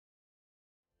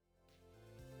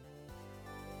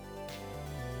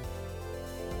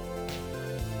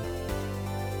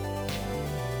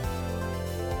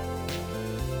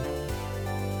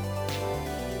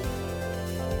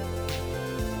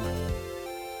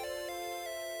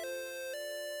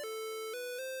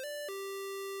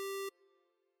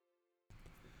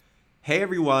Hey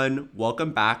everyone,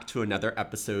 welcome back to another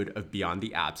episode of Beyond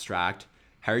the Abstract.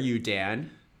 How are you, Dan?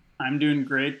 I'm doing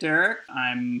great, Derek.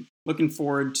 I'm looking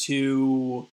forward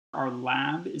to our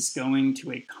lab is going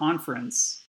to a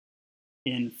conference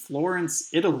in Florence,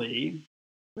 Italy,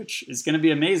 which is going to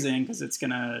be amazing because it's going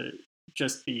to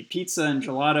just be pizza and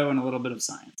gelato and a little bit of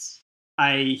science.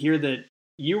 I hear that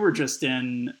you were just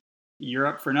in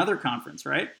Europe for another conference,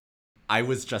 right? I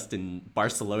was just in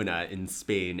Barcelona in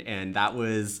Spain, and that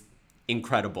was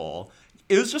incredible.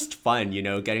 It was just fun,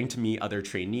 getting to meet other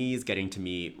trainees, getting to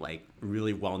meet like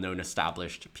really well known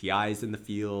established PIs in the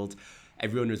field.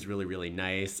 Everyone was really, really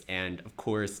nice. And of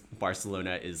course,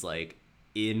 Barcelona is like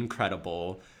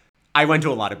incredible. I went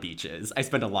to a lot of beaches. I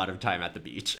spent a lot of time at the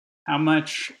beach. How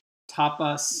much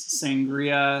tapas,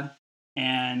 sangria,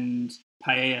 and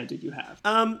paella did you have?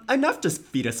 Enough to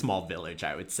feed a small village,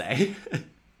 I would say.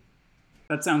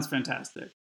 That sounds fantastic.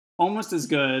 Almost as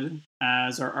good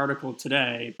as our article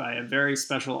today by a very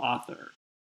special author.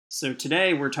 So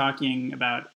today we're talking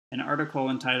about an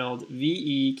article entitled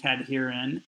VE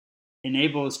Cadherin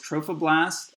Enables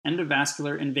Trophoblast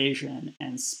Endovascular Invasion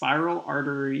and Spiral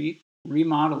Artery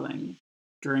Remodeling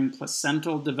During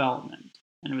Placental Development.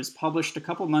 And it was published a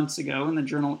couple months ago in the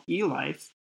journal eLife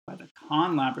by the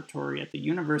Kahn Laboratory at the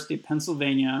University of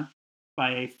Pennsylvania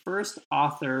by a first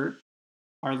author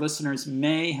our listeners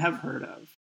may have heard of.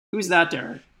 Who's that,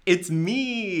 Derek? It's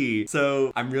me!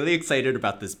 So I'm really excited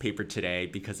about this paper today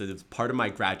because it is part of my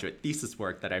graduate thesis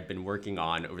work that I've been working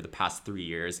on over the past 3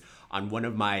 years on one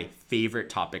of my favorite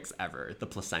topics ever, the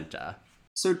placenta.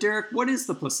 So, Derek, what is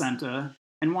the placenta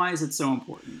and why is it so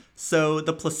important? So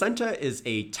the placenta is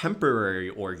a temporary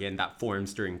organ that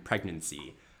forms during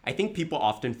pregnancy. I think people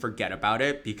often forget about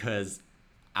it because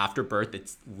after birth,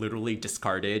 it's literally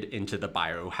discarded into the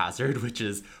biohazard, which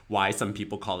is why some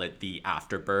people call it the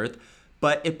afterbirth.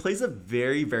 But it plays a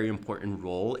very, very important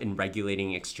role in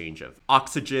regulating exchange of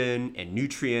oxygen and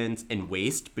nutrients and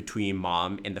waste between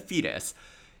mom and the fetus.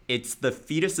 It's the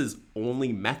fetus's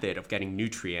only method of getting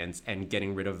nutrients and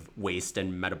getting rid of waste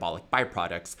and metabolic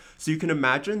byproducts. So you can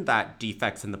imagine that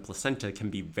defects in the placenta can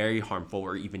be very harmful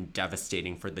or even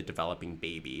devastating for the developing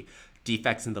baby.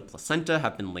 Defects in the placenta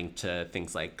have been linked to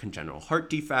things like congenital heart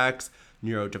defects,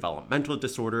 neurodevelopmental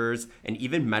disorders, and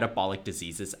even metabolic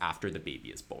diseases after the baby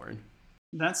is born.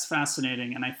 That's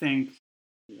fascinating, and I think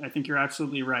you're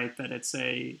absolutely right that it's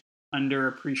a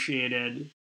underappreciated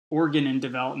organ in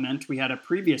development. We had a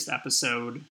previous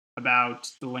episode about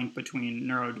the link between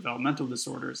neurodevelopmental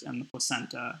disorders and the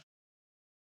placenta.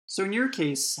 So, in your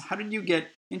case, how did you get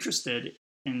interested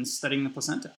in studying the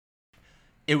placenta?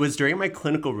 It was during my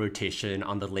clinical rotation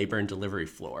on the labor and delivery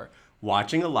floor.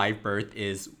 Watching a live birth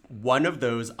is one of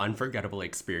those unforgettable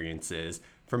experiences.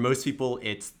 For most people,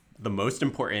 it's the most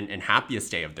important and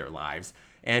happiest day of their lives.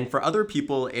 And for other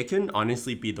people, it can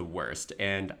honestly be the worst.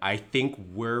 And I think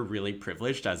we're really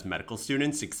privileged as medical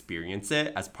students to experience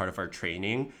it as part of our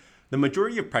training. The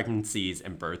majority of pregnancies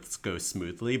and births go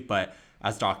smoothly, but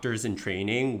as doctors in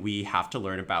training, we have to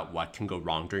learn about what can go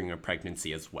wrong during a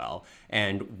pregnancy as well.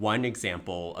 And one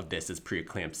example of this is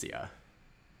preeclampsia.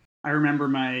 I remember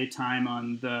my time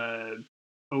on the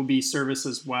OB service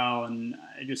as well, and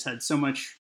I just had so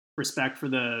much respect for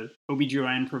the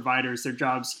OBGYN providers. Their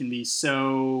jobs can be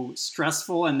so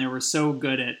stressful, and they were so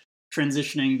good at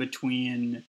transitioning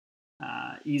between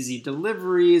easy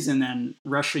deliveries and then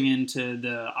rushing into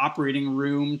the operating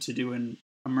room to do an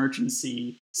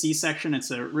emergency C-section.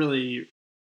 It's a really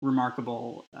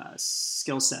remarkable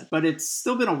skill set. But it's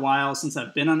still been a while since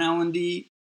I've been on L&D.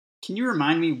 Can you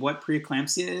remind me what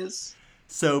preeclampsia is?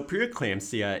 So,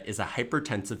 preeclampsia is a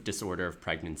hypertensive disorder of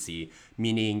pregnancy,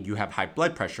 meaning you have high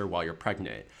blood pressure while you're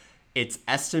pregnant. It's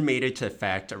estimated to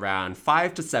affect around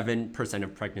 5 to 7%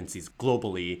 of pregnancies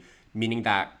globally, meaning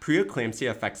that preeclampsia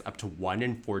affects up to 1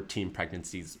 in 14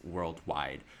 pregnancies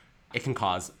worldwide. It can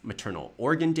cause maternal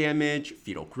organ damage,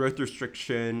 fetal growth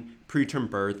restriction, preterm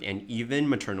birth, and even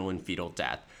maternal and fetal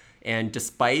death. And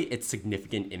despite its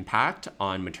significant impact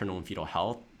on maternal and fetal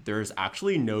health, there's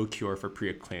actually no cure for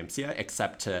preeclampsia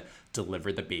except to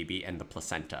deliver the baby and the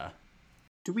placenta.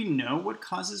 Do we know what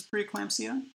causes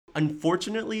preeclampsia?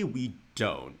 Unfortunately, we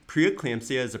don't.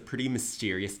 Preeclampsia is a pretty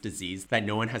mysterious disease that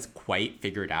no one has quite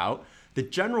figured out. The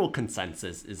general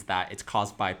consensus is that it's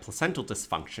caused by placental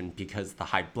dysfunction because the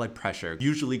high blood pressure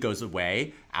usually goes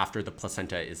away after the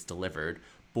placenta is delivered.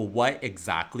 But what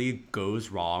exactly goes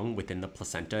wrong within the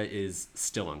placenta is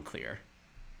still unclear.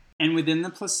 And within the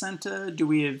placenta, do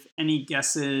we have any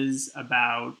guesses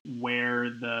about where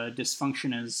the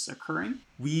dysfunction is occurring?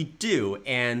 We do,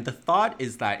 and the thought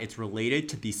is that it's related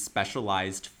to these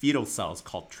specialized fetal cells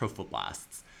called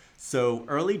trophoblasts. So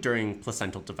early during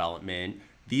placental development,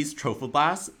 these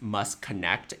trophoblasts must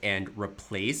connect and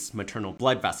replace maternal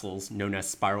blood vessels known as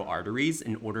spiral arteries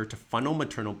in order to funnel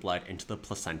maternal blood into the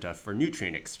placenta for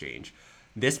nutrient exchange.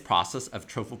 This process of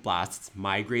trophoblasts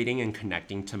migrating and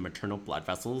connecting to maternal blood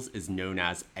vessels is known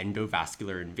as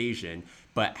endovascular invasion,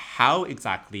 but how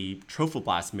exactly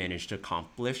trophoblasts manage to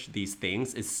accomplish these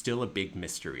things is still a big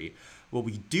mystery. What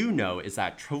we do know is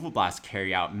that trophoblasts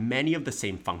carry out many of the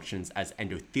same functions as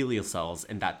endothelial cells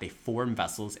in that they form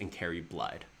vessels and carry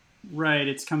blood. Right,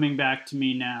 it's coming back to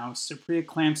me now. So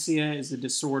preeclampsia is a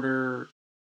disorder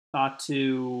thought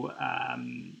to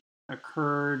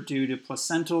occur due to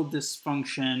placental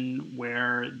dysfunction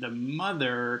where the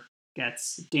mother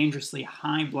gets dangerously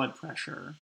high blood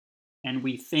pressure. And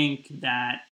we think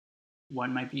that what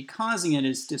might be causing it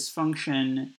is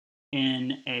dysfunction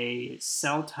in a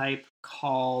cell type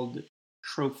called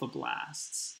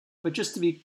trophoblasts. But just to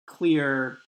be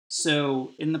clear,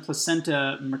 so in the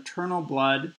placenta, maternal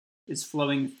blood is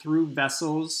flowing through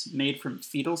vessels made from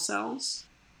fetal cells.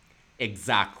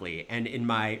 Exactly. And in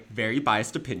my very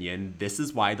biased opinion, this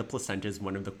is why the placenta is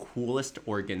one of the coolest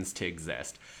organs to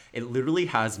exist. It literally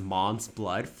has mom's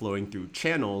blood flowing through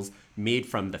channels made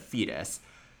from the fetus.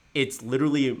 It's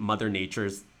literally Mother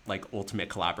Nature's ultimate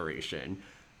collaboration.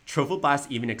 Trophoblasts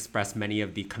even express many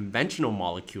of the conventional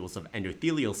molecules of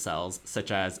endothelial cells,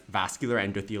 such as vascular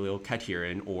endothelial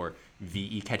cadherin, or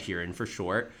VE cadherin for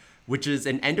short, which is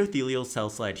an endothelial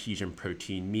cell adhesion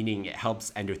protein, meaning it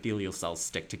helps endothelial cells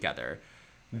stick together.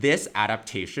 This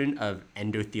adaptation of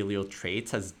endothelial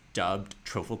traits has dubbed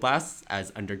trophoblasts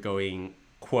as undergoing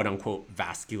quote unquote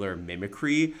vascular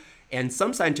mimicry. And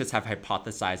some scientists have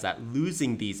hypothesized that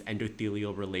losing these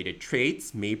endothelial related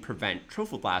traits may prevent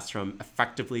trophoblasts from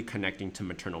effectively connecting to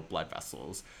maternal blood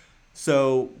vessels.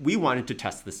 So we wanted to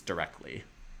test this directly.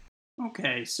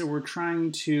 Okay, so we're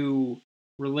trying to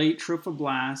relate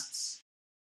trophoblasts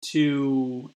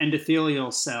to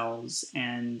endothelial cells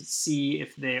and see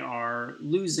if they are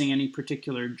losing any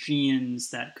particular genes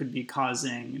that could be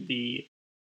causing the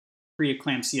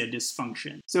preeclampsia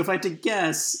dysfunction. So if I had to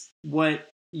guess, what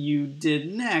you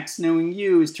did next, knowing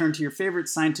you, is turn to your favorite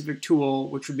scientific tool,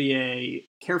 which would be a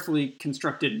carefully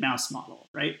constructed mouse model,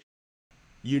 right?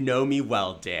 You know me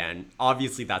well, Dan.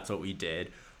 Obviously, that's what we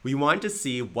did. We wanted to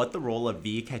see what the role of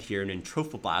V cadherin in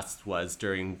trophoblasts was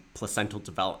during placental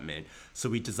development. So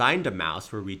we designed a mouse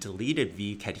where we deleted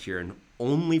V cadherin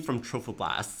only from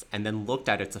trophoblasts and then looked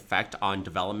at its effect on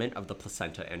development of the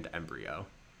placenta and embryo.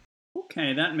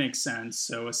 Okay, that makes sense.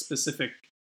 So a specific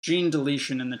gene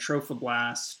deletion in the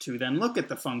trophoblast to then look at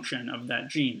the function of that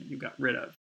gene that you got rid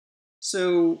of.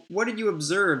 So what did you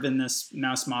observe in this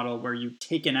mouse model where you've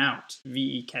taken out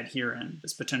VE cadherin,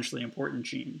 this potentially important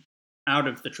gene, out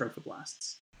of the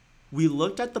trophoblasts? We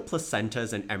looked at the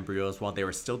placentas and embryos while they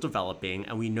were still developing,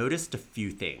 and we noticed a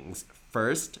few things.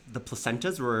 First, the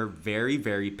placentas were very,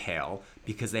 very pale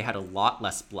because they had a lot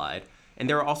less blood, and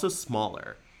they were also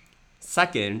smaller.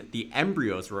 Second, the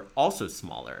embryos were also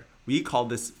smaller. We call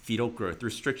this fetal growth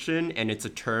restriction, and it's a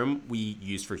term we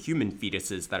use for human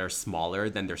fetuses that are smaller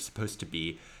than they're supposed to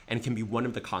be and can be one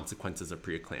of the consequences of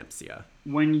preeclampsia.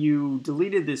 When you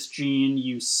deleted this gene,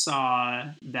 you saw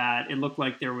that it looked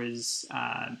like there was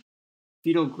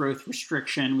fetal growth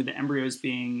restriction with the embryos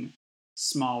being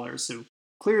smaller. So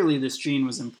clearly this gene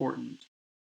was important.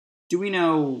 Do we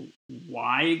know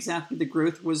why exactly the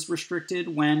growth was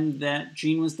restricted when that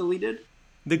gene was deleted?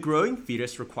 The growing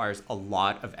fetus requires a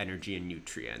lot of energy and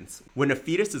nutrients. When a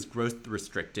fetus is growth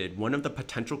restricted, one of the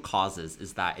potential causes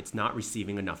is that it's not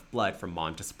receiving enough blood from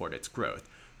mom to support its growth.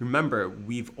 Remember,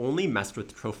 we've only messed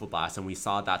with trophoblasts and we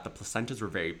saw that the placentas were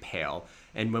very pale.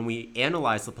 And when we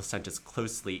analyzed the placentas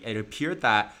closely, it appeared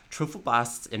that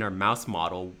trophoblasts in our mouse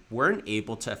model weren't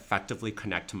able to effectively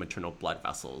connect to maternal blood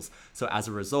vessels. So as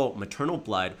a result, maternal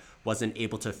blood wasn't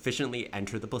able to efficiently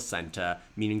enter the placenta,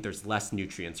 meaning there's less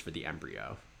nutrients for the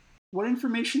embryo. What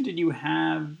information did you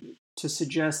have to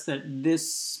suggest that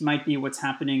this might be what's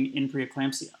happening in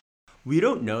preeclampsia? We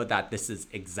don't know that this is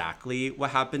exactly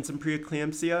what happens in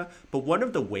preeclampsia, but one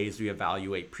of the ways we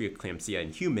evaluate preeclampsia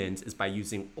in humans is by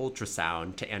using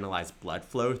ultrasound to analyze blood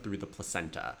flow through the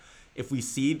placenta. If we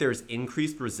see there's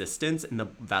increased resistance in the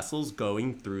vessels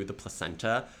going through the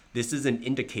placenta, this is an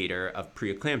indicator of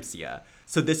preeclampsia.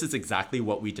 So this is exactly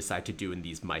what we decided to do in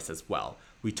these mice as well.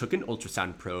 We took an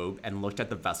ultrasound probe and looked at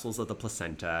the vessels of the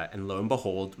placenta, and lo and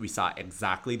behold, we saw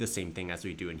exactly the same thing as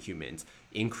we do in humans.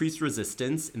 Increased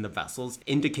resistance in the vessels,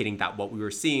 indicating that what we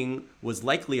were seeing was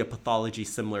likely a pathology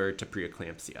similar to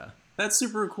preeclampsia. That's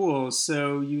super cool.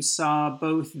 So you saw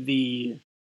both the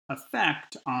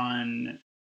effect on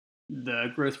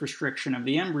the growth restriction of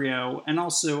the embryo, and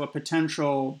also a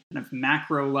potential kind of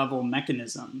macro level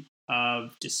mechanism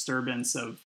of disturbance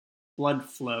of blood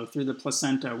flow through the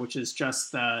placenta, which is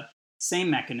just the same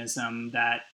mechanism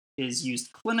that is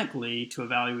used clinically to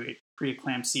evaluate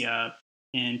preeclampsia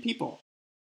in people.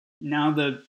 Now,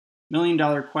 the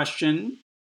million-dollar question: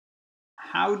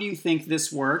 how do you think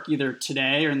this work, either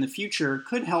today or in the future,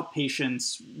 could help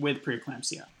patients with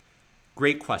preeclampsia?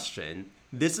 Great question.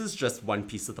 This is just one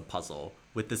piece of the puzzle.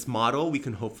 With this model, we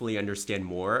can hopefully understand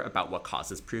more about what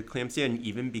causes preeclampsia and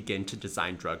even begin to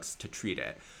design drugs to treat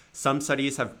it. Some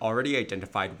studies have already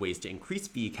identified ways to increase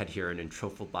V-cadherin in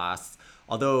trophoblasts,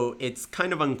 although it's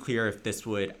kind of unclear if this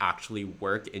would actually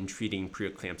work in treating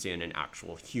preeclampsia in an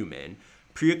actual human.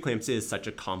 Preeclampsia is such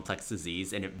a complex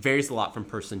disease and it varies a lot from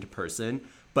person to person,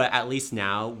 but at least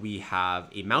now we have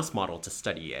a mouse model to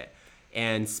study it.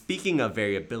 And speaking of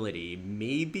variability,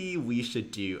 maybe we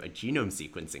should do a genome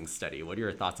sequencing study. What are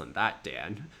your thoughts on that,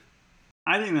 Dan?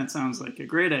 I think that sounds like a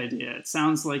great idea. It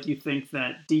sounds like you think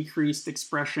that decreased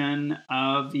expression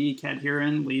of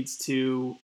V-cadherin leads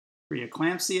to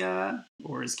preeclampsia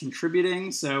or is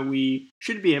contributing. So we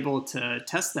should be able to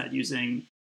test that using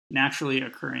naturally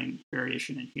occurring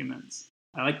variation in humans.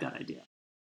 I like that idea.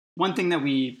 One thing that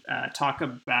we talk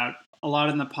about a lot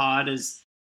in the pod is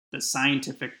the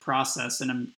scientific process.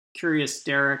 And I'm curious,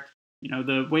 Derek,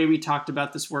 the way we talked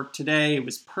about this work today, it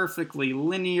was perfectly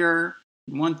linear.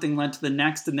 One thing led to the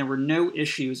next, and there were no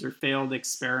issues or failed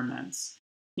experiments.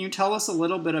 Can you tell us a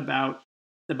little bit about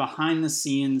the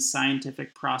behind-the-scenes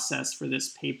scientific process for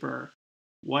this paper?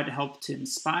 What helped to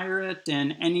inspire it,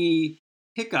 and any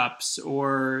hiccups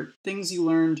or things you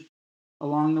learned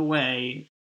along the way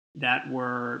that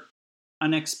were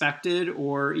unexpected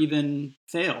or even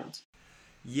failed?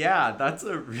 Yeah, that's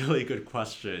a really good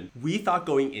question. We thought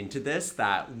going into this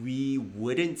that we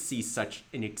wouldn't see such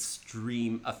an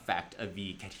extreme effect of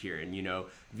V-cadherin.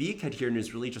 V-cadherin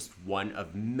is really just one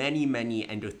of many, many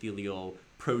endothelial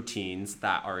proteins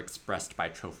that are expressed by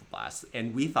trophoblasts.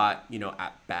 And we thought,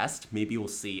 at best, maybe we'll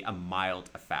see a mild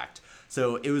effect.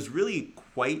 So it was really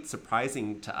quite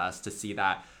surprising to us to see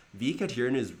that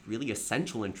V-cadherin is really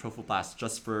essential in trophoblasts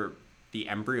just for the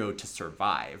embryo to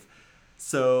survive.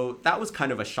 So that was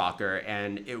kind of a shocker,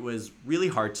 and it was really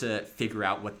hard to figure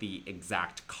out what the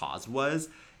exact cause was,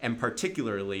 and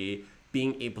particularly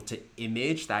being able to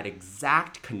image that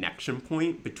exact connection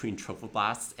point between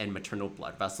trophoblasts and maternal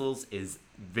blood vessels is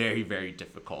very, very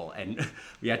difficult, and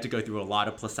we had to go through a lot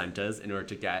of placentas in order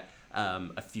to get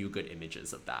a few good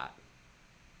images of that.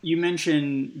 You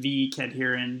mentioned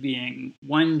V-cadherin being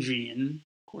one gene.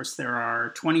 Of course, there are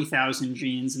 20,000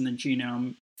 genes in the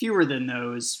genome, fewer than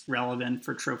those relevant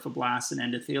for trophoblasts and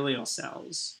endothelial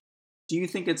cells. Do you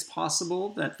think it's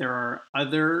possible that there are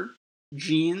other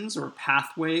genes or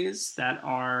pathways that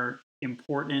are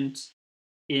important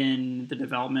in the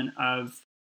development of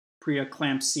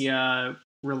preeclampsia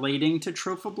relating to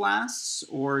trophoblasts?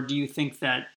 Or do you think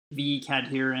that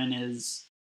V-cadherin is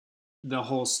the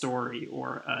whole story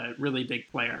or a really big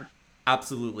player?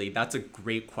 Absolutely. That's a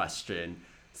great question.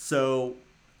 So,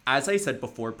 as I said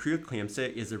before,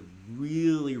 preeclampsia is a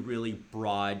really, really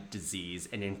broad disease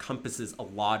and encompasses a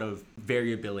lot of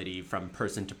variability from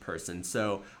person to person.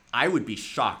 So I would be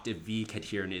shocked if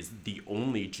V-cadherin is the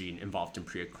only gene involved in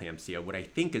preeclampsia. What I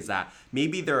think is that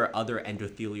maybe there are other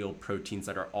endothelial proteins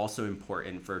that are also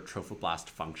important for trophoblast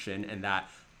function, and that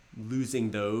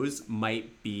losing those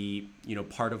might be,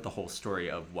 part of the whole story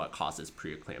of what causes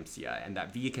preeclampsia, and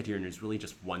that V-cadherin is really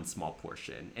just one small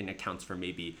portion and accounts for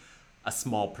maybe a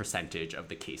small percentage of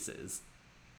the cases.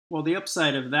 Well, the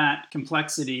upside of that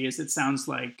complexity is it sounds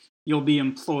like you'll be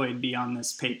employed beyond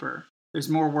this paper. There's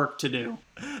more work to do.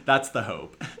 That's the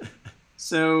hope.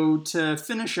 So to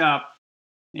finish up,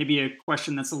 maybe a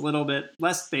question that's a little bit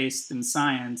less based in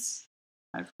science.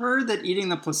 I've heard that eating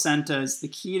the placenta is the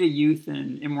key to youth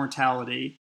and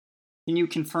immortality. Can you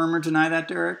confirm or deny that,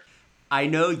 Derek? I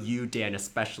know you, Dan,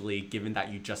 especially given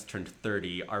that you just turned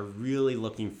 30, are really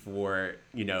looking for,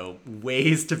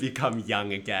 ways to become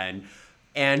young again.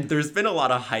 And there's been a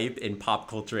lot of hype in pop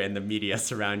culture and the media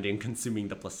surrounding consuming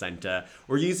the placenta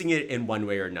or using it in one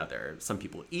way or another. Some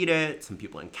people eat it, some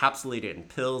people encapsulate it in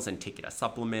pills and take it as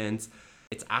supplements.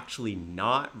 It's actually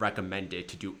not recommended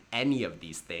to do any of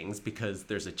these things because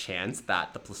there's a chance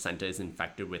that the placenta is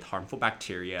infected with harmful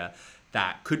bacteria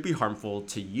that could be harmful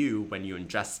to you when you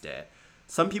ingest it.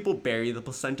 Some people bury the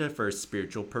placenta for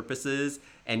spiritual purposes,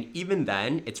 and even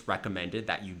then, it's recommended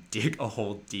that you dig a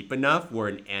hole deep enough where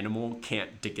an animal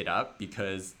can't dig it up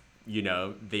because,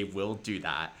 they will do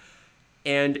that.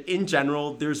 And in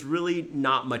general, there's really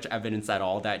not much evidence at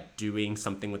all that doing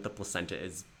something with the placenta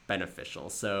is beneficial.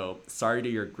 So sorry to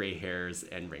your gray hairs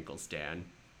and wrinkles, Dan.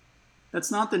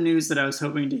 That's not the news that I was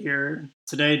hoping to hear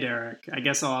today, Derek. I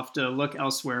guess I'll have to look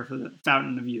elsewhere for the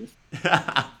fountain of youth.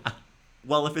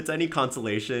 Well, if it's any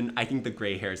consolation, I think the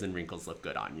gray hairs and wrinkles look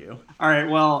good on you. All right,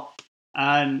 well,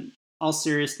 in all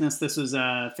seriousness, this was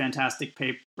a fantastic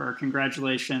paper.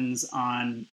 Congratulations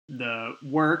on the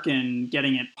work and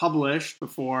getting it published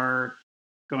before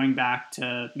going back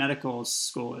to medical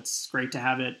school. It's great to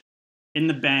have it in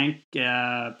the bank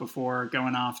before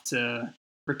going off to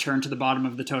return to the bottom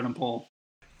of the totem pole.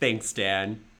 Thanks,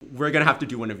 Dan. We're going to have to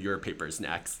do one of your papers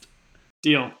next.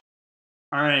 Deal.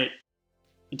 All right.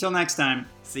 Until next time.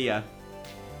 See ya.